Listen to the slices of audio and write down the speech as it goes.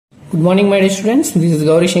Good morning, my dear students. This is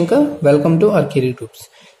Gauri Shankar. Welcome to our career groups.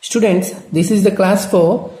 Students, this is the class for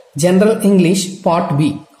General English Part B.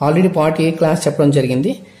 Already Part A class చెప్పడం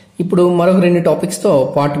జరిగింది. ఇప్పుడు మరొక రెండు topics తో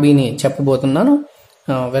Part B ని చెప్పబోతున్నాను.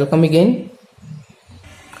 Welcome again.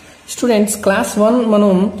 Students, class 1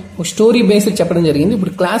 మనం story based చెప్పడం జరిగింది.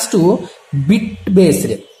 ఇప్పుడు క్లాస్ 2 బిట్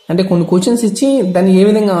బేస్డ్, అంటే కొన్ని క్వశ్చన్స్ ఇచ్చి దాన్ని ఏ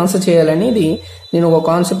విధంగా ఆన్సర్ చేయాలనేది నేను ఒక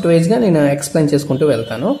కాన్సెప్ట్ వైజ్ గా నేను ఎక్స్ప్లెయిన్ చేసుకుంటూ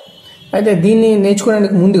వెళ్తాను. అయితే దీన్ని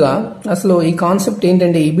నేర్చుకోవడానికి ముందుగా అసలు ఈ కాన్సెప్ట్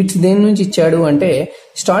ఏంటంటే, ఈ బిట్స్ దేని నుంచి ఇచ్చాడు అంటే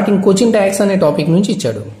స్టార్టింగ్ కోచింగ్ ట్యాక్స్ అనే టాపిక్ నుంచి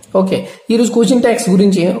ఇచ్చాడు. ఓకే, ఈరోజు కోచింగ్ ట్యాక్స్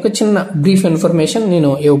గురించి ఒక చిన్న బ్రీఫ్ ఇన్ఫర్మేషన్ నేను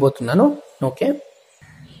ఇవ్వబోతున్నాను. Okay,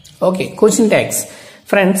 coaching tax.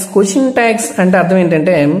 Friends, coaching tax అంటే అర్థం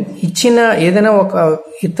ఏంటంటే, ఇచ్చిన ఏదైనా ఒక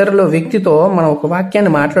ఇతరుల వ్యక్తితో మనం ఒక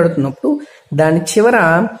వాక్యాన్ని మాట్లాడుతున్నప్పుడు దాని చివర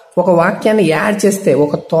ఒక వాక్యాన్ని యాడ్ చేస్తే,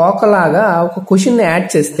 ఒక తోకలాగా ఒక క్వశ్చన్ యాడ్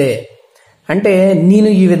చేస్తే, అంటే నేను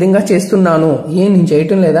ఈ విధంగా చేస్తున్నాను, నేను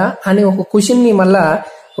చేయటం లేదా అని ఒక క్వశ్చన్ ని మళ్ళా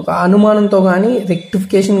ఒక అనుమానంతో గానీ,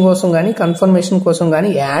 రెక్టిఫికేషన్ కోసం గానీ, కన్ఫర్మేషన్ కోసం గానీ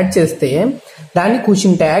యాడ్ చేస్తే దాన్ని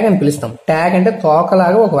క్వశ్చన్ ట్యాగ్ అని పిలుస్తాం. ట్యాగ్ అంటే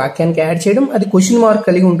తోకలాగా ఒక వాక్యానికి యాడ్ చేయడం, అది క్వశ్చన్ మార్క్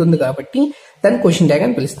కలిగి ఉంటుంది కాబట్టి దాన్ని క్వశ్చన్ ట్యాగ్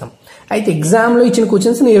అని పిలుస్తాం. అయితే ఎగ్జామ్ లో ఇచ్చిన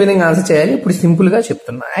క్వశ్చన్స్ ని ఏ విధంగా ఆన్సర్ చేయాలి ఇప్పుడు సింపుల్ గా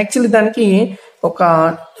చెప్తున్నా. యాక్చువల్లీ దానికి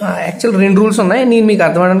రెండు రూల్స్ ఉన్నాయి. నేను మీకు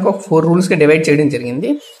అర్థమవడానికి ఒక 4 రూల్స్ గా డివైడ్ చేయడం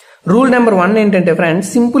జరిగింది. రూల్ నెంబర్ 1 ఏంటంటే ఫ్రెండ్స్,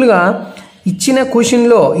 సింపుల్ గా ఇచ్చిన క్వశ్చన్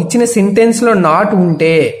లో ఇచ్చిన సెంటెన్స్ లో నాట్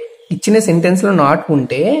ఉంటే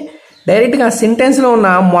డైరెక్ట్ గా సెంటెన్స్ లో ఉన్న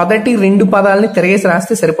మొదటి 2 పదాలని తిరగేసి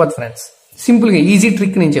రాస్తే సరిపోతుంది ఫ్రెండ్స్. సింపుల్ గా ఈజీ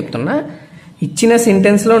ట్రిక్ నేను చెప్తున్నా. ఇచ్చిన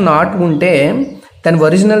సెంటెన్స్ లో నాట్ ఉంటే దాని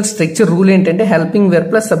ఒరిజినల్ స్ట్రక్చర్ రూల్ ఏంటంటే హెల్పింగ్ వెర్బ్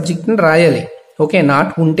ప్లస్ సబ్జెక్ట్ ని రాయాలి. ఓకే,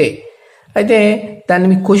 నాట్ ఉంటే. అయితే దాన్ని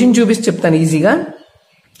మీకు క్వశ్చన్ చూపిస్తే చెప్తాను ఈజీగా.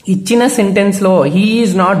 ఇచ్చిన సెంటెన్స్ లో he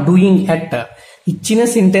is not doing at, ఇచ్చిన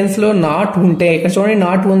సెంటెన్స్ లో నాట్ ఉంటే, ఇక్కడ చూడండి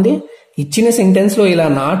నాట్ ఉంది. ఇచ్చిన సెంటెన్స్ లో ఇలా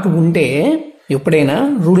నాట్ ఉంటే ఎప్పుడైనా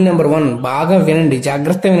రూల్ నెంబర్ 1 బాగా వినండి,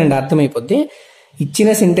 జాగ్రత్తగా వినండి, అర్థమైపోద్ది. ఇచ్చిన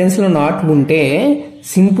సెంటెన్స్ లో నాట్ ఉంటే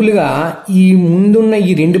సింపుల్ గా ఈ ముందున్న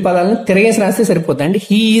ఈ 2 పదాలను తిరగేసి రాస్తే సరిపోద్ది. అంటే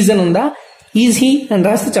హీ ఈజ్ అని ఉందా, ఈజ్ హీ అని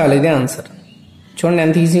రాస్తే చాలు, ఇదే ఆన్సర్. చూడండి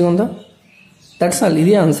ఎంత ఈజీగా ఉందో. దట్స్ ఆల్,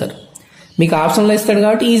 ఇదే ఆన్సర్. మీకు ఆప్షన్లో ఇస్తాడు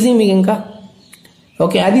కాబట్టి ఈజీ మీకు ఇంకా.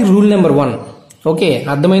 ఓకే, అది రూల్ నెంబర్ 1. ఓకే,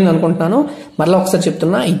 అర్థమైంది అనుకుంటున్నాను. మరలా ఒకసారి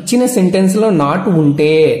చెప్తున్నా. ఇచ్చిన సెంటెన్స్ లో నాట్ ఉంటే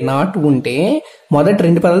మొదటి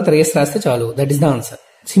 2 పదాలు తిరగేసి రాస్తే చాలు. That is the answer.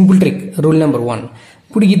 Simple trick, rule number 1.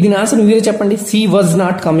 ఇప్పుడు దీని ఆన్సర్ మీరే చెప్పండి. C was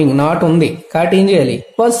not coming, not ఉంది కాబట్టి ఏం చేయాలి,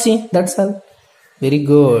 was C. That's all. Very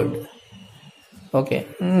good. Okay,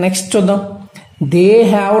 next చూద్దాం. దే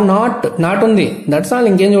హ్యావ్ నాట్ ఉంది. దట్స్ ఆల్,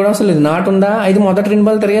 ఇంకేం చూడవలసిన లేదు. నాట్ ఉందా, ఇది మొదటి 2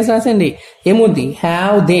 పదాలు తిరగేసి రాసండి. ఏమవుద్ది,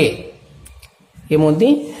 హ్యావ్ దే.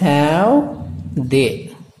 ఏమవుద్ది, హ్యావ్ దే.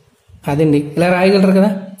 అదండి, ఇలా రాయగలరు కదా,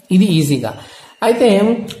 ఇది ఈజీగా. అయితే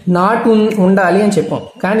నాట్ ఉండాలి అని చెప్పాం,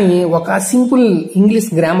 కానీ ఒక సింపుల్ ఇంగ్లీష్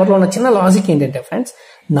గ్రామర్ లో ఉన్న చిన్న లాజిక్ ఏంటంటే ఫ్రెండ్స్,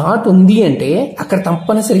 నాట్ ఉంది అంటే అక్కడ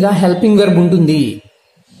తప్పనిసరిగా హెల్పింగ్ వెర్బ్ ఉంటుంది.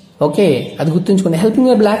 ఓకే, అది గుర్తుంచుకోండి. హెల్పింగ్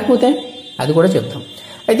వెర్బ్ లేకపోతే అది కూడా చెప్తాం.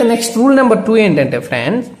 అయితే నెక్స్ట్ రూల్ నెంబర్ 2 ఏంటంటే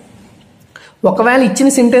ఫ్రెండ్స్, ఒకవేళ ఇచ్చిన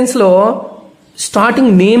సెంటెన్స్ లో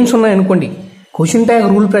స్టార్టింగ్ నేమ్స్ ఉన్నాయనుకోండి, క్వశ్చన్ ట్యాగ్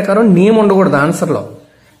రూల్ ప్రకారం నేమ్ ఉండకూడదు ఆన్సర్లో.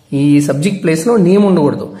 ఈ సబ్జెక్ట్ ప్లేస్ లో నేమ్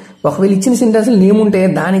ఉండకూడదు. ఒకవేళ ఇచ్చిన సెంటెన్స్ నేమ్ ఉంటే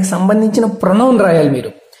దానికి సంబంధించిన ప్రొనౌన్ రాయాలి మీరు.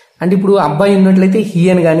 అంటే ఇప్పుడు అబ్బాయి ఉన్నట్లయితే హీ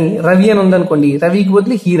అని, కానీ రవి అని ఉందనుకోండి, రవికి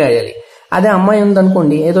బదులు హీ రాయాలి. అదే అమ్మాయి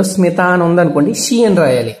ఉందనుకోండి, ఏదో స్మిత అని ఉందనుకోండి, షీ అని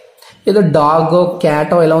రాయాలి. ఏదో డాగో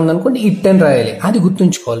క్యాటో ఎలా ఉందనుకోండి, ఇట్ అని రాయాలి. అది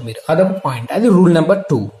గుర్తుంచుకోవాలి మీరు. అదొక పాయింట్. అది రూల్ నెంబర్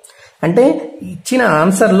 2. అంటే ఇచ్చిన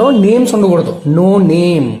ఆన్సర్ లో నేమ్స్ ఉండకూడదు, నో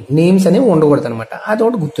నేమ్స్ అనేవి ఉండకూడదు అనమాట. అది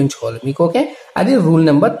ఒకటి గుర్తుంచుకోవాలి మీకు. ఓకే, అది రూల్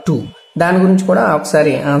నెంబర్ 2. దాని గురించి కూడా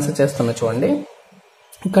ఒకసారి ఆన్సర్ చేస్తున్నా చూడండి.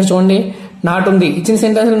 ఇక్కడ చూడండి, నాట్ ఉంది. ఇచ్చిన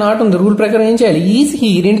సెంటెన్స్ నాట్ ఉంది. రూల్ ప్రకారం ఏం చేయాలి, ఈజ్ హీ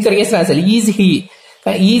 2 తిరిగేసి రాయాలి. ఈజ్ హీ,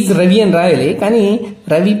 ఈజ్ రవి అని రాయాలి. కానీ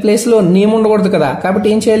రవి ప్లేస్ లో నేమ్ ఉండకూడదు కదా, కాబట్టి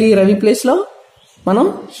ఏం చేయాలి, రవి ప్లేస్ లో మనం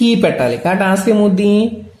హీ పెట్టాలి. కాబట్టి ఆన్సర్ ఏమవుద్ది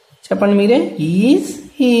చెప్పండి మీరే, is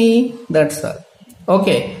he. That's all.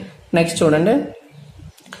 Okay, next చూడండి.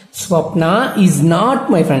 స్వప్న is not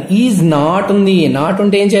my friend. Is not ఉంది. నాట్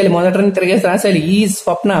ఉంటే ఏం చేయాలి, మొదట 2 తిరిగేసి రాసేయాలి, ఈజ్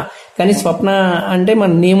స్వప్న. కానీ స్వప్న అంటే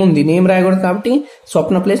మన నేమ్ ఉంది, నేమ్ రాయకూడదు కాబట్టి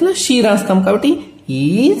స్వప్న ప్లేస్ లో షీ రాస్తాం. కాబట్టి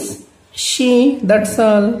is she. That's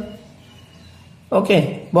all. Okay,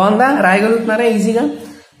 బాగుందా, రాయగలుగుతున్నారా ఈజీగా.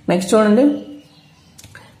 నెక్స్ట్ చూడండి.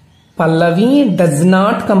 పల్లవి does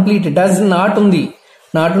not complete. Does not ఉంది.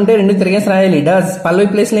 నాట్ ఉంటే 2 తిరిగేసి రాయాలి. డస్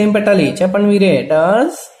పల్లవి ప్లేస్ లో ఏం పెట్టాలి చెప్పండి మీరే,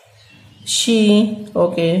 does she.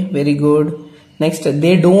 Okay, very good. Next, they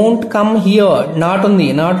don't come here. Not ఉంది.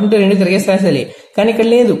 నాట్ ఉంటే 2 తిరిగేసి రాసేయాలి. కానీ ఇక్కడ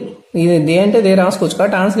లేదు, ఇది దే అంటే దే రాసుకోవచ్చు.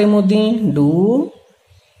 కాబట్టి ఆన్సర్ ఏమవుద్ది, డూ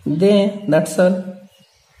దే. That's all.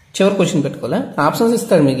 చివరి క్వశ్చన్ పెట్టుకోవాలా, ఆప్షన్స్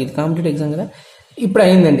ఇస్తారు మీకు, ఇది కాంపిటేటివ్ ఎగ్జామ్ కదా. ఇప్పుడు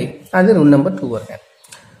అయిందండి, అది రూల్ నెంబర్ 2 వరకు.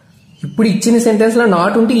 ఇప్పుడు ఇచ్చిన సెంటెన్స్ లో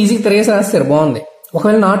నాట్ ఉంటే ఈజీగా తిరిగేసి రాస్తారు, బాగుంది.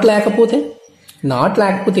 ఒకవేళ నాట్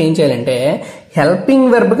లేకపోతే ఏం చేయాలంటే హెల్పింగ్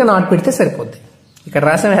వెర్బ్ కి నాట్ పెడితే సరిపోద్ది. ఇక్కడ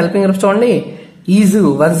రాసిన హెల్పింగ్ వెర్బ్ చూడండి, ఈజ్,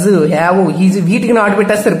 వజ్, హ్యావ్, ఈజ్, వీటికి నాట్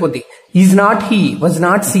పెట్టేస్తే సరిపోద్ది. Is not he, was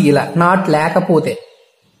not see, ఇలా నాట్ లేకపోతే.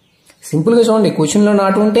 సింపుల్ గా చూడండి, క్వశ్చన్ లో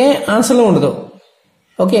నాట్ ఉంటే ఆన్సర్ లో ఉండదు.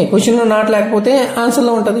 ఓకే, క్వశ్చన్ లో నాట్ లేకపోతే ఆన్సర్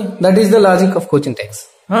లో ఉంటుంది. That is the logic of question text.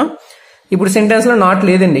 ఇప్పుడు సెంటెన్స్ లో నాట్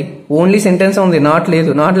లేదండి, ఓన్లీ సెంటెన్స్ ఉంది, నాట్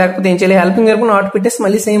లేదు. నాట్ లేకపోతే ఏం చేయాలి, హెల్పింగ్ వెర్బ్ నాట్ పెట్టేసి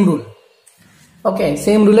మళ్ళీ same rule. Okay,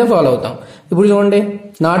 same రూలే follow అవుతాం. ఇప్పుడు చూడండి,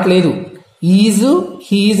 నాట్ లేదు, ఈజ్,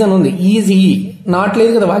 హీజ్ అని ఉంది. ఈజ్, హీ, నాట్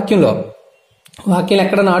లేదు కదా వాక్యంలో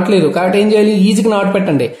ఎక్కడ నాట్ లేదు. కాబట్టి ఏం చేయాలి, ఈజ్కి నాట్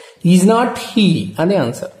పెట్టండి. ఈజ్ నాట్ హీ, అదే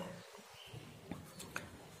ఆన్సర్.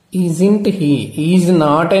 ఈజింట్ హీ, ఈజ్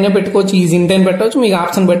నాట్ అయినా పెట్టుకోవచ్చు, ఈజ్ ఇంట్ అయినా పెట్టవచ్చు, మీకు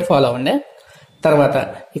ఆప్షన్ బట్టి ఫాలో అవ్వండి. తర్వాత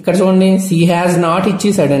ఇక్కడ చూడండి, సీ హ్యాజ్ నాట్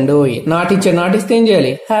ఇచ్చేసాడండి. నాట్ ఇస్తే ఏం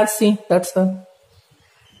చేయాలి, హ్యాజ్ సీ, దట్స్ ఆల్.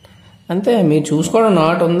 అంతే, మీరు చూసుకోవడం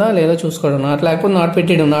నాట్ ఉందా లేదా చూసుకోవడం. నాట్ లేకపోతే నాట్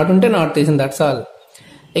పెట్టేయడం, నాట్ ఉంటే నాట్ తీసింది, దట్స్ ఆల్.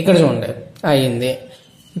 ఇక్కడ చూడండి అయ్యింది.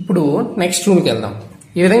 ఇప్పుడు నెక్స్ట్ రూల్కి వెళ్దాం.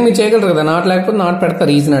 ఈ విధంగా మీరు చేయగలరు కదా, నాట్ లేకపోతే నాట్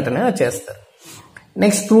పెడతారు, ఈజ్ నాట్ అనే అది చేస్తారు.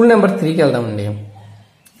 నెక్స్ట్ రూల్ నెంబర్ 3కి వెళ్దామండి.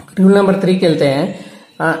 రూల్ నెంబర్ 3కి వెళ్తే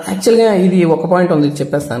యాక్చువల్గా ఇది ఒక పాయింట్ ఉంది,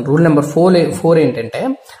 చెప్పేస్తాను. రూల్ నెంబర్ 4 ఏంటంటే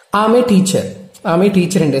ఆమె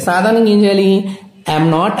టీచర్ అంటే సాధారణంగా ఏం చేయాలి, ఐఎమ్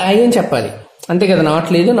నాట్ ఐ అని చెప్పాలి, అంతే కదా. నాట్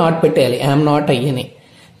లేదు, నాట్ పెట్టేయాలి, ఐఎమ్ నాట్ ఐ అని.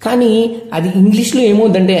 కానీ అది ఇంగ్లీష్లో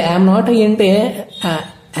ఏమవుద్దంటే ఐఎమ్ నాట్ ఐ అంటే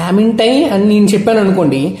ఐఎమ్ ఐ అని నేను చెప్పాను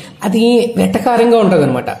అనుకోండి, అది వెటకారంగా ఉంటుంది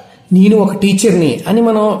అనమాట. నేను ఒక టీచర్ని అని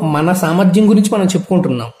మన సామర్థ్యం గురించి మనం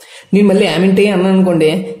చెప్పుకుంటున్నాం. నేను మళ్ళీ ఐఎమ్ ఐ అన్నాను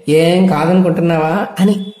అనుకోండి, ఏం కాదనుకుంటున్నావా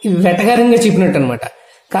అని వెటకారంగా చెప్పినట్టు అనమాట.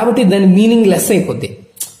 కాబట్టి దాని మీనింగ్ లెస్ అయిపోద్ది.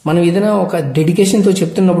 మనం ఏదైనా ఒక డెడికేషన్తో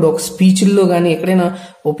చెప్తున్నప్పుడు, ఒక స్పీచ్ల్లో కానీ ఎక్కడైనా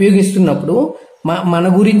ఉపయోగిస్తున్నప్పుడు మన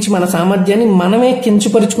గురించి, మన సామర్థ్యాన్ని మనమే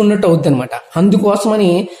కించపరుచుకున్నట్టు అవుద్ది అనమాట. అందుకోసమని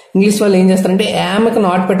ఇంగ్లీష్ వాళ్ళు ఏం చేస్తారంటే యామ్కి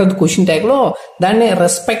నాట్ పెట్టద్దు క్వశ్చన్ ట్యాగ్ లో, దాన్ని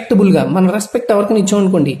రెస్పెక్టబుల్ గా, మన రెస్పెక్ట్ ఎవరికైనా ఇచ్చాం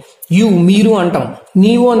అనుకోండి, యూ, మీరు అంటాం,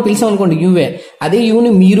 నీవు అని పిలిచాం అనుకోండి, యూవే, అదే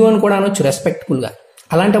యూని మీరు అని కూడా అనొచ్చు రెస్పెక్టబుల్ గా.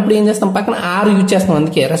 అలాంటప్పుడు ఏం చేస్తాం, పక్కన ఆర్ యూజ్ చేస్తాం.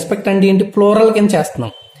 అందుకే రెస్పెక్ట్ అంటే ఏంటి, ప్లోరల్ కింద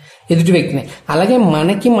చేస్తున్నాం ఎదుటి వ్యక్తిని. అలాగే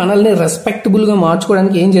మనల్ని రెస్పెక్టబుల్ గా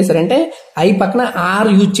మార్చుకోవడానికి ఏం చేశారంటే ఐ పక్కన ఆర్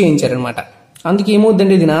యూజ్ చేయించారనమాట. అందుకే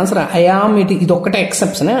ఏమవుద్దండి, దీని ఆన్సర్ ఐ ఆమ్ ఇట్. ఇది ఒక్కటే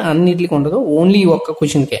ఎక్సెప్షన్, అన్నిటికి ఉండదు, ఓన్లీ ఒక్క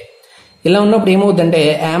క్వశ్చన్కే. ఇలా ఉన్నప్పుడు ఏమవుద్దంటే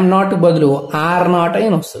ఐఎమ్ నాట్ బదులు ఆర్ నాట్ ఐ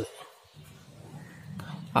అని వస్తుంది.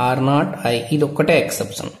 ఆర్ నాట్ ఐ, ఇది ఒక్కటే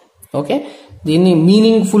ఎక్సెప్షన్. ఓకే, దీన్ని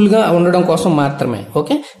మీనింగ్ ఫుల్ గా ఉండడం కోసం మాత్రమే.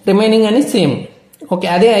 ఓకే, రిమైనింగ్ అని సేమ్. ఓకే,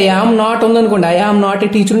 అదే ఐ ఆమ్ నాట్ ఉందనుకోండి, I am not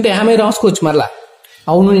a teacher ఉంటే యామ్ ఐ రాసుకోవచ్చు, మరలా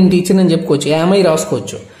అవును నేను టీచర్ అని చెప్పుకోవచ్చు, యామ్ ఐ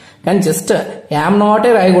రాసుకోవచ్చు. కానీ జస్ట్ యామ్ నాట్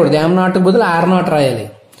ఏ రాయకూడదు, యామ్ నాట్ బదులు ఆర్ నాట్ రాయాలి.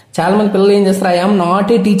 చాలా మంది పిల్లలు ఏం చేస్తారు, I am not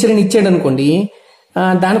a teacher అని ఇచ్చాడు అనుకోండి,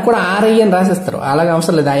 దానికి కూడా ఆర్ఐ అని రాసేస్తారు. అలాగే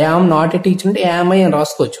అవసరం లేదు, I am not a teacher అంటే యామ్ ఐ అని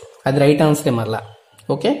రాసుకోవచ్చు, అది రైట్ ఆన్సరే మరలా.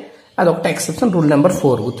 ఓకే, అది ఒకటే ఎక్సెప్షన్, రూల్ నెంబర్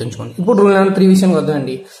 4 గుర్తుంచుకోండి. ఇప్పుడు రూల్ నెంబర్ 3 విషయం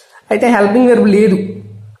వద్దండి. అయితే హెల్పింగ్ వెర్బ్ లేదు,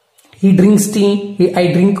 he drinks tea, I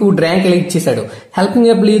drink, drank ఇలా ఇచ్చేసాడు. హెల్పింగ్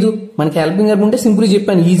వెర్బ్ లేదు, మనకి హెల్పింగ్ వెర్బ్ ఉంటే సింపుల్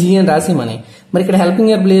చెప్పాను, ఈజీ అని రాసేమని. మరి ఇక్కడ హెల్పింగ్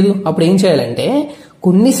వెర్బ్ లేదు, అప్పుడు ఏం చేయాలంటే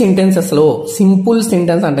కొన్ని సెంటెన్సెస్ లో, సింపుల్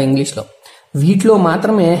సెంటెన్స్ అంట ఇంగ్లీష్ లో, వీటిలో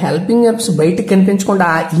మాత్రమే హెల్పింగ్ వెర్బ్స్ బయటకు కనిపించకుండా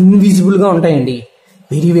ఇన్విజిబుల్ గా ఉంటాయండి.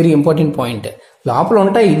 Very very important point. లోపల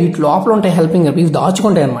ఉంటాయి, వీటి లోపల ఉంటాయి హెల్పింగ్ వెర్బ్, ఇవి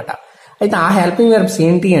దాచుకుంటాయి అనమాట. అయితే ఆ హెల్పింగ్ వెర్బ్స్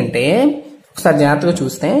ఏంటి అంటే ఒకసారి జాగ్రత్తగా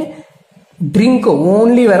చూస్తే, డ్రింక్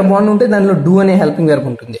ఓన్లీ వెర్బ్ 1 ఉంటే దానిలో డూ అనే హెల్పింగ్ వెర్బ్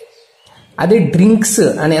ఉంటుంది. అదే డ్రింక్స్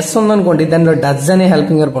అని ఎస్ ఉందనుకోండి, దానిలో డజ్ అనే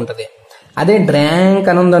హెల్పింగ్ వెర్బ్ ఉంటుంది. అదే డ్రాంక్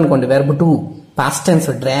అని ఉందనుకోండి, వెర్బ్ 2 పాస్ట్ టెన్స్,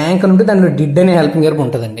 డ్రాంక్ అని ఉంటే దానిలో డిడ్ అనే హెల్పింగ్ వెర్బ్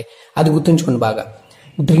ఉంటుందండి. అది గుర్తుంచుకోండి బాగా.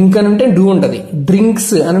 డ్రింక్ అని ఉంటే డూ ఉంటుంది,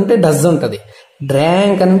 డ్రింక్స్ అని ఉంటే డజ్ ఉంటుంది,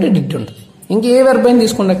 డ్రాంక్ అని ఉంటే డిడ్ ఉంటుంది. ఇంకే వెర్బ్ అయినా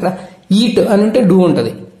తీసుకోండి, అక్కడ ఈట్ అని ఉంటే డూ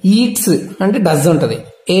ఉంటుంది, ఈట్స్ అంటే డజ్ ఉంటుంది,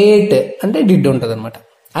 ఏట్ అంటే డిడ్ ఉంటుంది అనమాట.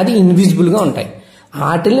 అది ఇన్విజిబుల్ గా ఉంటాయి.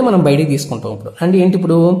 వాటిల్ని మనం బయటికి తీసుకుంటాం. ఇప్పుడు అంటే ఏంటి,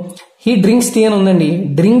 ఇప్పుడు హీ డ్రింక్స్ టీ అని ఉందండి,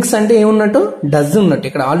 డ్రింక్స్ అంటే ఏమున్నట్టు, డజ్ ఉన్నట్టు.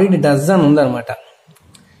 ఇక్కడ ఆల్రెడీ డజ్ అని ఉందన్నమాట,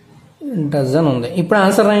 డజ్ అని ఉంది. ఇప్పుడు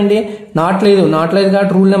ఆన్సర్ రాయండి. నాట్ లేదు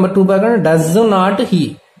కాబట్టి రూల్ నెంబర్ 2 ప్రకారం డజ్ నాట్ హీ,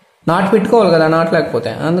 నాట్ పెట్టుకోవాలి కదా, నాట్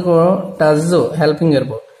లేకపోతే. అందుకు does helping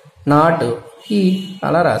verb, not he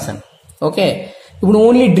అలా రాశాను. ఓకే, ఇప్పుడు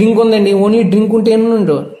ఓన్లీ డ్రింక్ ఉందండి, ఓన్లీ డ్రింక్ ఉంటే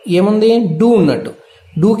ఏముంది, డూ ఉన్నట్టు.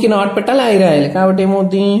 డూకి నాట్ పెట్టాలి, ఐ రాయాలి. కాబట్టి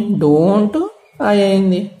ఏమవుద్ది, డోంట్ ఐ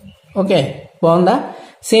అయింది. ఓకే, బాగుందా?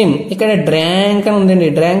 సేమ్ ఇక్కడ డ్రాంక్ అని ఉందండి,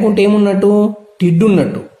 డ్రాంక్ ఉంటే ఏమున్నట్టు, డిడ్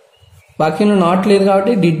ఉన్నట్టు. వాక్యంలో నాట్ లేదు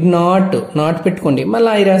కాబట్టి డిడ్ నాట్ పెట్టుకోండి, మళ్ళీ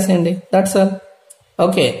ఐ రాసేయండి, దట్స్ ఆల్.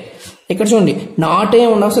 ఓకే, ఇక్కడ చూడండి, నాట్ ఏం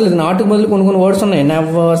ఉండవసరం లేదు, నాటుకు బదులు కొన్ని వర్డ్స్ ఉన్నాయి,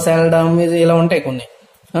 నెవర్, సెల్డమ్, ఇలా ఉంటాయి కొన్ని.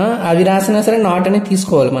 అవి రాసినా సరే నాట్ అనేది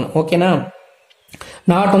తీసుకోవాలి మనం. ఓకేనా,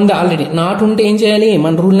 నాట్ ఉంది ఆల్రెడీ. నాట్ ఉంటే ఏం చేయాలి,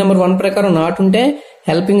 మన రూల్ నెంబర్ 1 ప్రకారం నాట్ ఉంటే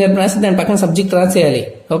హెల్పింగ్ వర్బ్ రాసి దాని పక్కన సబ్జెక్ట్ రాసేయాలి.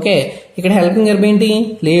 ఓకే, ఇక్కడ హెల్పింగ్ వర్బ్ ఏంటి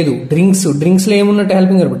లేదు, డ్రింక్స్ లో ఏమున్నట్టు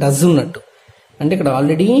హెల్పింగ్ వర్బ్ డజ్ ఉన్నట్టు. అంటే ఇక్కడ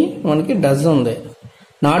ఆల్రెడీ మనకి డజ్ ఉంది,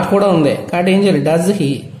 నాట్ కూడా ఉంది, కాబట్టి ఏం చేయాలి డజ్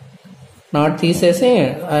హీ, నాట్ తీసేసి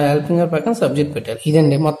ఆ హెల్పింగ్ వర్బ్ పక్కన సబ్జెక్ట్ పెట్టాలి.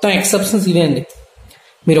 ఇదండి మొత్తం ఎక్సెప్షన్స్ ఇవే అండి.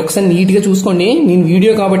 మీరు ఒకసారి నీట్గా చూసుకోండి. నేను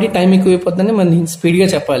వీడియో కాబట్టి టైం ఎక్కువైపోతుందని మరి స్పీడ్గా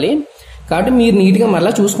చెప్పాలి, కాబట్టి మీరు నీట్గా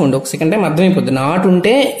మళ్ళీ చూసుకోండి. ఒక సెకండ్ టైం అర్థమైపోద్ది. నాట్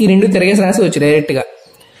ఉంటే ఈ రెండు తిరగేసి రాసి వచ్చు డైరెక్ట్గా,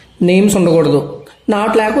 నేమ్స్ ఉండకూడదు.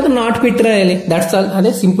 నాట్ లేకపోతే నాట్ పెట్టి రాయాలి, దట్స్ ఆల్.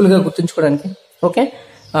 అదే సింపుల్గా గుర్తుంచుకోవడానికి. Okay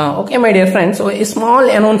okay my dear friends, a small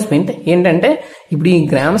announcement ఏంటంటే ఇప్పుడు ఈ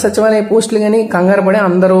గ్రామ సచివాలయ పోస్టులు కానీ కంగారు పడి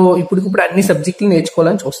అందరూ ఇప్పటికిప్పుడు అన్ని సబ్జెక్టులు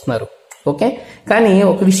నేర్చుకోవాలని చూస్తున్నారు. ఓకే, కానీ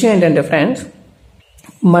ఒక విషయం ఏంటంటే ఫ్రెండ్స్,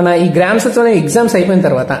 మన ఈ గ్రామ సచివాలయం ఎగ్జామ్స్ అయిపోయిన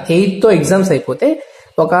తర్వాత 8th ఎగ్జామ్స్ అయిపోతే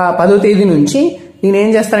ఒక 10వ తేదీ నుంచి నేనేం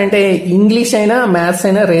చేస్తానంటే ఇంగ్లీష్ అయినా మ్యాథ్స్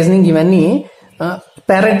అయినా రీజనింగ్ ఇవన్నీ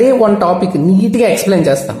పెర్ డే 1 టాపిక్ నీట్గా ఎక్స్ప్లెయిన్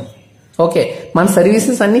చేస్తాను. ఓకే, మన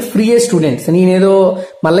సర్వీసెస్ అన్ని ఫ్రీ స్టూడెంట్స్. నేనేదో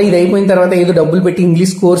మళ్ళీ ఇది అయిపోయిన తర్వాత ఏదో డబ్బులు పెట్టి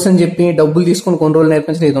ఇంగ్లీష్ కోర్స్ అని చెప్పి డబ్బులు తీసుకుని కొన్ని రోజులు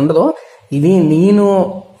నేర్పించడం ఇది ఉండదు. ఇది నేను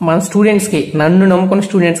మన స్టూడెంట్స్కి, నన్ను నమ్ముకున్న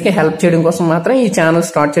స్టూడెంట్స్కి హెల్ప్ చేయడం కోసం మాత్రం ఈ ఛానల్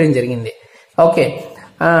స్టార్ట్ చేయడం జరిగింది. ఓకే,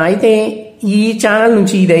 అయితే ఈ ఛానల్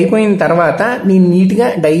నుంచి ఇది అయిపోయిన తర్వాత నేను నీట్గా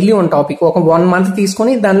డైలీ 1 టాపిక్ ఒక 1 month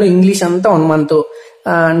తీసుకొని దానిలో ఇంగ్లీష్ అంతా 1 month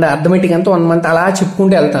అండ్ అర్థమెటిక్ అంతా 1 month అలా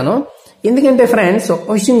చెప్పుకుంటూ వెళ్తాను. ఎందుకంటే ఫ్రెండ్స్ ఒక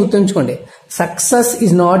విషయం గుర్తుంచుకోండి, success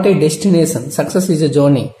is not a destination, success is a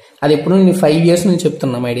journey. అది ఎప్పుడు నేను 5 years నుంచి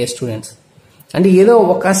చెప్తున్నా మై డియర్ స్టూడెంట్స్. అంటే ఏదో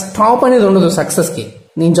ఒక స్టాప్ అనేది ఉండదు సక్సెస్కి.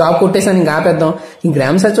 నేను జాబ్ కొట్టేసాను ఇంకా ఆపేద్దాం. ఈ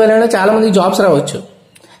గ్రామ సచివాలయంలో చాలా మందికి జాబ్స్ రావచ్చు,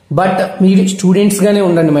 బట్ మీరు స్టూడెంట్స్గానే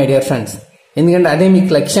ఉండండి మై డియర్ ఫ్రెండ్స్. ఎందుకంటే అదే మీకు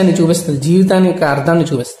లక్ష్యాన్ని చూపిస్తుంది, జీవితాన్ని యొక్క అర్థాన్ని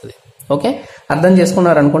చూపిస్తుంది. ఓకే, అర్థం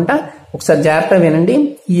చేసుకున్నారు అనుకుంటా. ఒకసారి జాగ్రత్తగా వినండి.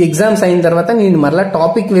 ఈ ఎగ్జామ్స్ అయిన తర్వాత నేను మళ్ళీ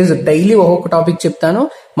టాపిక్ వైజ్ డైలీ ఒక్కొక్క టాపిక్ చెప్తాను.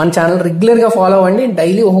 మన ఛానల్ రెగ్యులర్గా ఫాలో అవ్వండి.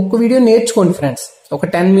 డైలీ ఒక్కొక్క వీడియో నేర్చుకోండి ఫ్రెండ్స్. ఒక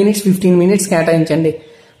 10 minutes 15 minutes కేటాయించండి.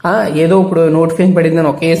 ఏదో ఇప్పుడు నోటిఫికేషన్ పడిందని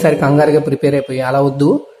ఒకేసారి కంగారుగా ప్రిపేర్ అయిపోయి అలా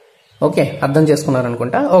వద్దు. ఓకే, అర్థం చేసుకున్నారు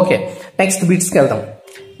అనుకుంటా. ఓకే, నెక్స్ట్ బిట్స్కి వెళ్దాం.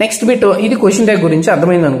 నెక్స్ట్ బిట్ ఇది క్వశ్చన్ ట్యాగ్ గురించి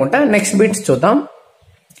అర్థమైంది అనుకుంటా. నెక్స్ట్ బిట్స్ చూద్దాం.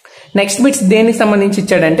 నెక్స్ట్ బిట్స్ దేనికి సంబంధించి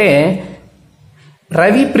ఇచ్చాడంటే,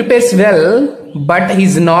 Ravi prepares well but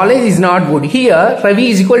his knowledge is not good. Here Ravi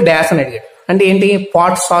is equal dash అని అడిగాడు. అంటే ఏంటి,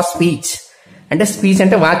 పార్ట్స్ ఆఫ్ స్పీచ్. అంటే స్పీచ్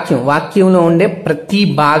అంటే వాక్యంలో ఉండే ప్రతి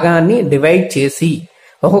భాగాన్ని డివైడ్ చేసి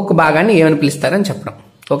ఒక్కొక్క భాగాన్ని ఏమని పిలుస్తారని చెప్పడం.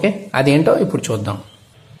 ఓకే, అదేంటో ఇప్పుడు చూద్దాం.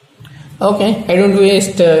 Okay, I don't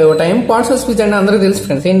waste your time. Parts of speech అంటే అందరికీ తెలుసు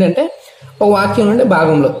ఫ్రెండ్స్. ఏంటంటే ఒక వాక్యం ఉండే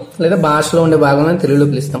భాగంలో లేదా భాషలో ఉండే భాగంలో తెలుగులో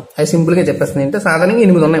పిలుస్తాం. అది సింపుల్ గా చెప్పేస్తుంది. అంటే సాధారణంగా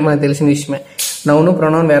 8 ఉన్నాయి, మనకు తెలిసిన విషయమే. Noun,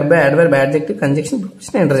 pronoun, verb, adverb, adjective, conjunction,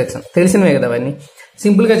 preposition, interjection తెలిసినవే కదా అవన్నీ.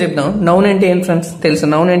 సింపుల్ గా చెప్తాం. నౌన్ అంటే ఏంటి ఫ్రెండ్స్ తెలుసు.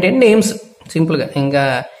 నౌన్ అంటే నేమ్స్. సింపుల్ గా, ఇంకా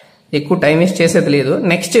ఎక్కువ టైం వేస్ట్ చేసేది లేదు.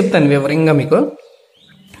 నెక్స్ట్ చెప్తాను వివరంగా మీకు.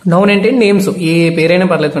 నౌన్ అంటే నేమ్స్, ఏ పేరైనా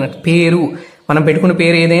పర్లేదు. పేరు, మనం పెట్టుకున్న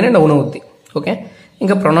పేరు ఏదైనా నౌన్ అవుద్ది. ఓకే,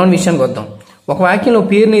 ఇంకా ప్రొనౌన్ విషయానికి వద్దాం. ఒక వాక్యంలో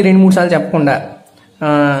పేరుని 2-3 సార్లు చెప్పకుండా,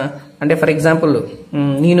 అంటే ఫర్ ఎగ్జాంపుల్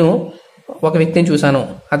నేను ఒక వ్యక్తిని చూశాను,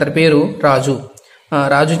 అతని పేరు రాజు.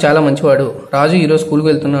 రాజు చాలా మంచివాడు, రాజు ఈరోజు స్కూల్కి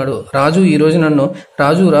వెళ్తున్నాడు, రాజు ఈరోజు నన్ను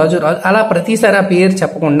రాజు రాజు రాజు అలా ప్రతిసారి ఆ పేరు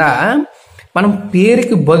చెప్పకుండా మనం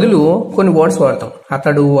పేరుకి బదులు కొన్ని వర్డ్స్ వాడతాం.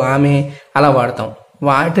 అతడు, ఆమె అలా వాడతాం.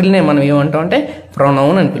 వాటిల్నే మనం ఏమంటాం అంటే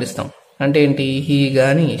ప్రొనౌన్ అని పిలుస్తాం. అంటే ఏంటి, హీ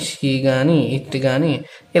కానీ, షీ కానీ, ఇట్ కానీ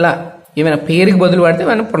ఇలా ఏమైనా పేరుకి బదులు వాడితే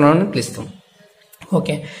మనం ప్రొనౌన్ అని పిలుస్తాం.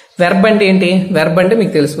 ఓకే, వెర్బ్ అంటే ఏంటి? వెర్బ్ అంటే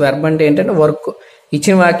మీకు తెలుసు. వెర్బ్ అంటే ఏంటంటే వర్క్.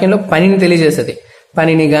 ఇచ్చిన వాక్యంలో పనిని తెలియజేస్తుంది.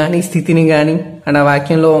 పనిని కానీ, స్థితిని కానీ అండ్ ఆ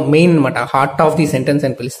వాక్యంలో మెయిన్ అనమాట, హార్ట్ ఆఫ్ ది సెంటెన్స్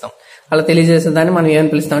అని పిలుస్తాం. అలా తెలియజేసేదాన్ని మనం ఏమని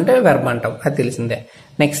పిలుస్తాం అంటే వెర్బ్ అంటాం. అది తెలిసిందే.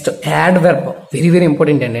 Next add verb, very very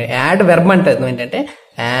important అండి. యాడ్ వెర్బ్ అంటే ఏంటంటే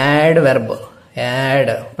add verb,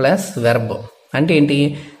 add plus verb అంటే ఏంటి?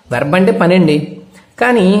 వెర్బ్ అంటే పని అండి,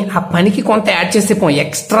 కానీ ఆ పనికి కొంత యాడ్ చేస్తే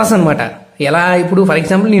ఎక్స్ట్రాస్ అనమాట. ఎలా, ఇప్పుడు ఫర్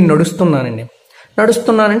ఎగ్జాంపుల్ నేను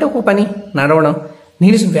నడుస్తున్నానంటే ఒక పని నడవడం.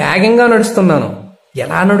 నేను వేగంగా నడుస్తున్నాను,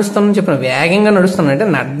 ఎలా నడుస్తున్నాను చెప్పిన, వేగంగా నడుస్తున్నాను అంటే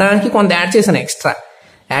నడడానికి కొంత యాడ్ చేశాను, ఎక్స్ట్రా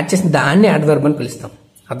యాడ్ చేసి దాన్ని యాడ్ వెర్బ్ అని పిలుస్తాం.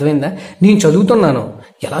 అర్థమైందా? నేను చదువుతున్నాను,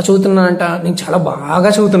 ఎలా చదువుతున్నానంట, నేను చాలా బాగా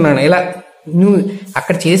చదువుతున్నాను. ఇలా నువ్వు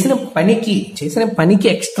అక్కడ చేసిన పనికి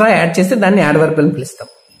ఎక్స్ట్రా యాడ్ చేస్తే దాన్ని యాడ్ వెర్బ్ అని పిలుస్తాం.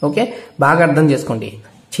 ఓకే, బాగా అర్థం చేసుకోండి.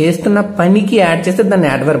 చేస్తున్న పనికి యాడ్ చేస్తే దాన్ని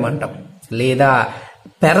యాడ్ వెర్బ్ అంటాం. లేదా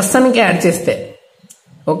పెర్సన్కి యాడ్ చేస్తే,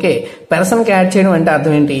 ఓకే, పెర్సన్కి యాడ్ చేయడం అంటే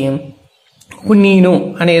అర్థం ఏంటి? ఇప్పుడు నేను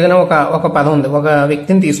అని ఏదైనా ఒక పదం ఉంది, ఒక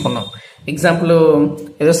వ్యక్తిని తీసుకున్నాం. ఎగ్జాంపుల్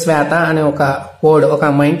ఏదో శ్వేత అనే ఒక వర్డ్, ఒక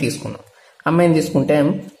అమ్మాయిని తీసుకున్నాం. అమ్మాయిని తీసుకుంటే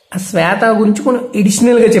ఆ శ్వేత గురించి కొన్ని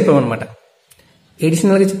ఎడిషనల్గా చెప్పామన్నమాట.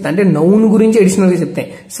 ఎడిషనల్గా చెప్తా అంటే నౌన్ గురించి ఎడిషనల్గా చెప్తే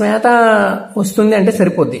శ్వేత వస్తుంది అంటే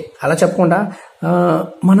సరిపోద్ది. అలా చెప్పకుండా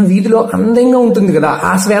మన వీధిలో అందంగా ఉంటుంది కదా,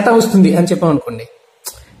 ఆ శ్వేత వస్తుంది అని చెప్పామనుకోండి,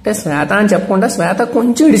 అంటే శ్వేత అని చెప్పకుండా శ్వేత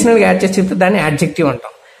కొంచెం అడిషనల్గా యాడ్ చేసి చెప్తే దాన్ని యాడ్జెక్టివ్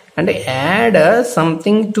అంటాం. అంటే add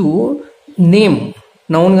something to name,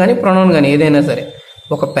 noun కానీ ప్రొనౌన్ కానీ ఏదైనా సరే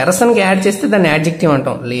ఒక పర్సన్కి యాడ్ చేస్తే దాన్ని యాడ్జెక్టివ్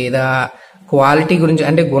అంటాం. లేదా క్వాలిటీ గురించి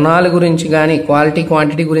అంటే గుణాల గురించి కానీ క్వాలిటీ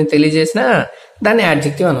క్వాంటిటీ గురించి తెలియజేసినా దాన్ని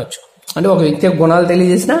యాడ్జెక్టివ్ అనవచ్చు. అంటే ఒక వ్యక్తి యొక్క గుణాలు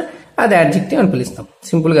తెలియజేసినా అది యాడ్జెక్టివ్ అని పిలుస్తాం,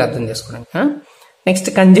 సింపుల్గా అర్థం చేసుకోవడానికి. నెక్స్ట్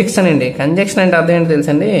కంజెక్షన్ అండి. కంజెక్షన్ అంటే అర్థం ఏంటి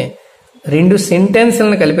తెలుసండి, రెండు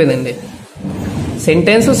సెంటెన్స్లను కలిపేదండి.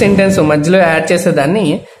 సెంటెన్స్ మధ్యలో యాడ్ చేసేదాన్ని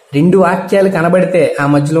రెండు వాక్యాలు కనబడితే ఆ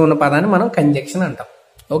మధ్యలో ఉన్న పదాన్ని మనం కంజెక్షన్ అంటాం.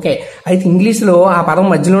 ఓకే, అయితే ఇంగ్లీష్లో ఆ పదం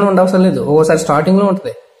మధ్యలోనే ఉండవసరం లేదు, ఒక్కోసారి స్టార్టింగ్లో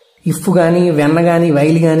ఉంటుంది. ఇఫ్ కానీ వెన్న కానీ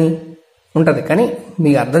వైల్ కానీ ఉంటుంది. కానీ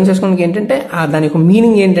మీకు అర్థం చేసుకోవడానికి ఏంటంటే దాని యొక్క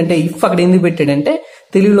మీనింగ్ ఏంటంటే ఇఫ్ అక్కడ ఎందుకు పెట్టాడంటే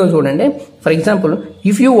తెలుగులో చూడండి. For example,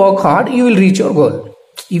 if you work hard you will reach your goal.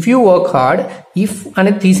 If you work hard, if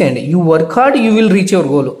అనేది తీసేయండి, you work hard you will reach your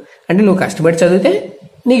goal. అంటే నువ్వు కష్టపడి చదివితే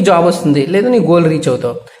నీకు జాబ్ వస్తుంది, లేదా నీ గోల్ రీచ్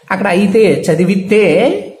అవుతావు. అక్కడ అయితే చదివితే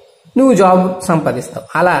నువ్వు జాబ్ సంపాదిస్తావు.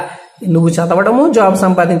 అలా నువ్వు చదవడము జాబ్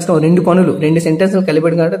సంపాదించడం రెండు పనులు, రెండు సెంటెన్స్లు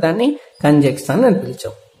కలిపి కాబట్టి దాన్ని కంజెక్షన్ అని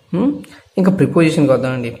పిలిచాం. ఇంకా ప్రిపోజిషన్కి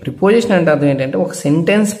వద్దామండి. ప్రిపోజిషన్ అంటే అర్థం ఏంటంటే ఒక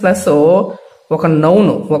సెంటెన్స్ ప్లస్ ఒక నౌన్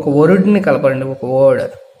ఒక వర్డ్ని కలపండి, ఒక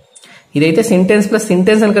వర్డ్. ఇదైతే సెంటెన్స్ ప్లస్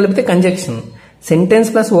సెంటెన్స్ అని కలిపితే కంజెక్షన్,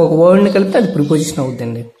 సెంటెన్స్ ప్లస్ ఒక వర్డ్ని కలిపితే అది ప్రిపోజిషన్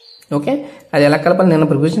అవుతుందండి. ఓకే, అది ఎలా కలపాలి నేను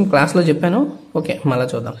ప్రిపోజిషన్ క్లాస్లో చెప్పాను. ఓకే, మళ్ళీ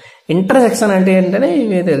చూద్దాం. ఇంటర్జెక్షన్ అంటే ఏంటంటే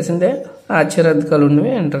ఇవి తెలిసిందే, ఆశ్చర్యార్థకాలు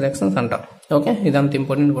ఉన్నవి ఇంటర్జెక్షన్స్ అంటాం. ఓకే, ఇది అంత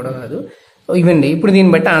ఇంపార్టెంట్ కూడా కాదు. ఇవండి, ఇప్పుడు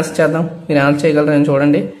దీన్ని బట్టి ఆన్సర్ చేద్దాం. మీరు ఆన్సర్ చేయగలరని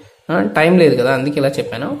చూడండి, టైం లేదు కదా అందుకే ఇలా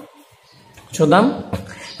చెప్పాను. చూద్దాం.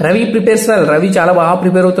 Ravi prepares well. రవి చాలా బాగా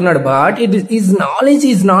ప్రిపేర్ అవుతున్నాడు, but is knowledge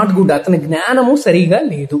is not good. అతని జ్ఞానము సరిగా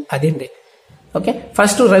లేదు. అదేంటి. ఓకే,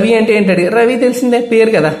 ఫస్ట్ రవి అంటే ఏంటంటే రవి తెలిసిందే,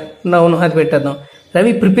 పేరు కదా, నౌను అది పెట్టేద్దాం.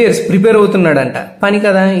 రవి ప్రిపేర్ అవుతున్నాడంట, పని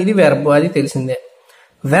కదా, ఇది వెర్బ్, అది తెలిసిందే.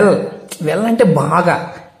 వెల్ అంటే బాగా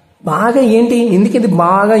ఏంటి, ఎందుకు ఇది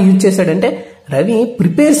బాగా యూజ్ చేశాడంటే రవి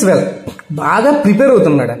ప్రిపేర్స్ వెల్, బాగా ప్రిపేర్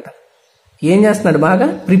అవుతున్నాడంట. ఏం చేస్తున్నాడు, బాగా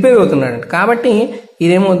ప్రిపేర్ అవుతున్నాడంట. కాబట్టి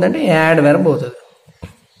ఇదేమవుతుందంటే యాడ్ వెర్బ్ అవుతుంది.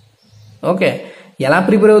 ఓకే, ఎలా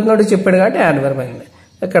ప్రిపేర్ అవుతున్నాడో చెప్పాడు కాబట్టి యాడ్ వెర్బ్ అయింది.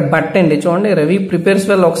 ఇక్కడ బట్ అండి చూడండి, రవి ప్రిపేర్స్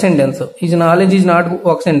వెల్ ఒక sentence, is knowledge is not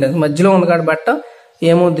ఒక సెంటెన్స్, మధ్యలో ఉంది కాబట్టి బట్ట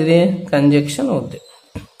ఏమవుతుంది, కంజెక్షన్ అవుద్ది.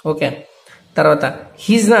 ఓకే, తర్వాత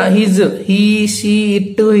he, she,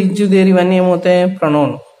 it, his, there ఇవన్నీ ఏమవుతాయి,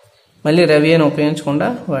 ప్రొనౌన్. మళ్ళీ రవి అని ఉపయోగించకుండా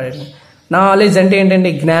వాడి. నాలెడ్జ్ అంటే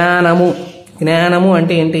ఏంటంటే జ్ఞానము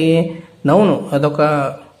అంటే ఏంటి, నౌను.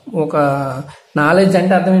 ఒక నాలెడ్జ్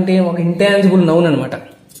అంటే అర్థం ఏంటి, ఒక ఇంటాంజిబుల్ నౌన్ అనమాట.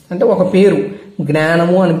 అంటే ఒక పేరు,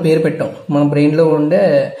 జ్ఞానము అని పేరు పెట్టాం. మన బ్రెయిన్లో ఉండే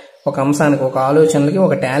ఒక అంశానికి, ఒక ఆలోచనలకి,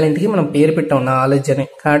 ఒక టాలెంట్కి మనం పేరు పెట్టాం నాలెడ్జ్ అని.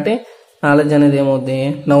 కాబట్టి నాలెడ్జ్ అనేది ఏమవుద్ది,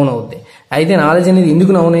 నౌన్ అవుద్ది. అయితే నాలెడ్జ్ అనేది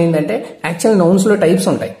ఎందుకు నౌన్ అయిందంటే యాక్చువల్ నౌన్స్లో టైప్స్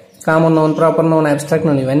ఉంటాయి, common noun, proper noun, abstract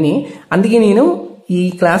noun ఇవన్నీ. అందుకే నేను ఈ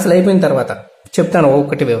క్లాసులు అయిపోయిన తర్వాత చెప్తాను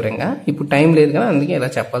ఒక్కొక్కటి వివరంగా. ఇప్పుడు టైం లేదు కదా అందుకే ఇలా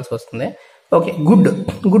చెప్పాల్సి వస్తుంది. ఓకే,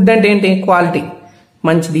 గుడ్ అంటే ఏంటి, క్వాలిటీ,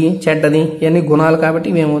 మంచిది చెడ్డది ఇవన్నీ గుణాలు కాబట్టి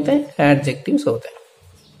ఇవేమవుతాయి, యాడ్జెక్టివ్స్ అవుతాయి.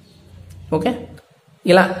 ఓకే,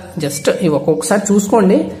 ఇలా జస్ట్ ఇవి ఒక్కొక్కసారి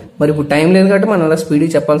చూసుకోండి. మరి ఇప్పుడు టైం లేదు కాబట్టి మనం అలా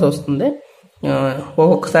స్పీడ్గా చెప్పాల్సి వస్తుంది.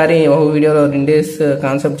 ఒక్కొక్కసారి ఒక వీడియోలో 2 డేస్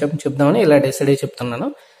కాన్సెప్ట్ చెప్దామని ఇలా డిసైడ్ చెప్తున్నాను.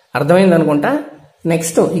 అర్థమైంది అనుకుంటా.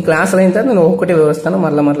 నెక్స్ట్ ఈ క్లాస్ అయిన తర్వాత నేను ఒక్కొక్కటి వివరిస్తాను,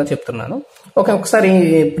 మరలా చెప్తున్నాను. ఓకే, ఒకసారి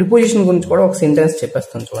ప్రిపోజిషన్ గురించి కూడా ఒక సెంటెన్స్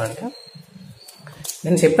చెప్పేస్తాను చూడండి.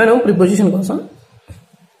 నేను చెప్పాను ప్రిపోజిషన్ కోసం,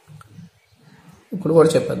 ఇప్పుడు కూడా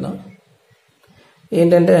చెప్పేద్దాం.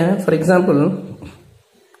 ఏంటంటే for example,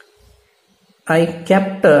 I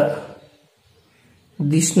kept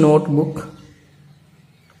this notebook.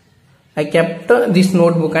 I kept this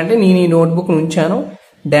notebook అంటే నేను ఈ నోట్బుక్ ఉంచాను,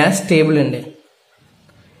 డాష్ టేబుల్ అండి.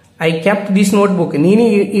 ఐ కెప్ట్ దిస్ నోట్బుక్, నేను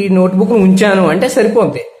ఈ నోట్బుక్ ఉంచాను అంటే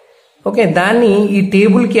సరిపోద్ది. ఓకే, దాన్ని ఈ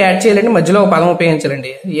టేబుల్కి యాడ్ చేయాలంటే మధ్యలో ఒక పదం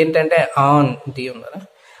ఉపయోగించాలండి. ఏంటంటే ఆన్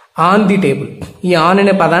ది టేబుల్. ఈ ఆన్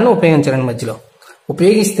అనే పదాన్ని ఉపయోగించాలండి మధ్యలో.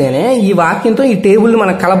 ఉపయోగిస్తేనే ఈ వాక్యంతో ఈ టేబుల్ని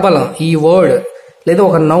మనం కలపగలం. ఈ వర్డ్ లేదా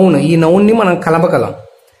ఒక నౌన్, ఈ నౌన్ని మనం కలపగలం.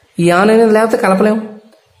 ఈ ఆన్ అనేది లేకపోతే కలపలేం.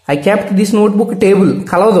 I kept this notebook table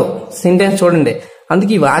కలవదు సెంటెన్స్ చూడండి.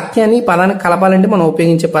 అందుకే ఈ వాక్యాన్ని పదాన్ని కలపాలంటే మనం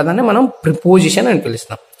ఉపయోగించే పదాన్ని మనం ప్రిపోజిషన్ అని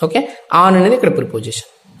పిలుస్తాం. ఓకే, ఆన్ అనేది ఇక్కడ ప్రిపోజిషన్.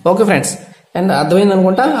 ఓకే ఫ్రెండ్స్, అండ్ అర్థమైంది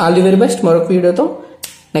అనుకుంటా. All the very best. మరొక వీడియోతో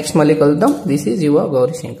నెక్స్ట్ మళ్ళీ కలుద్దాం. This is your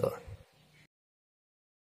Gauri Shankar.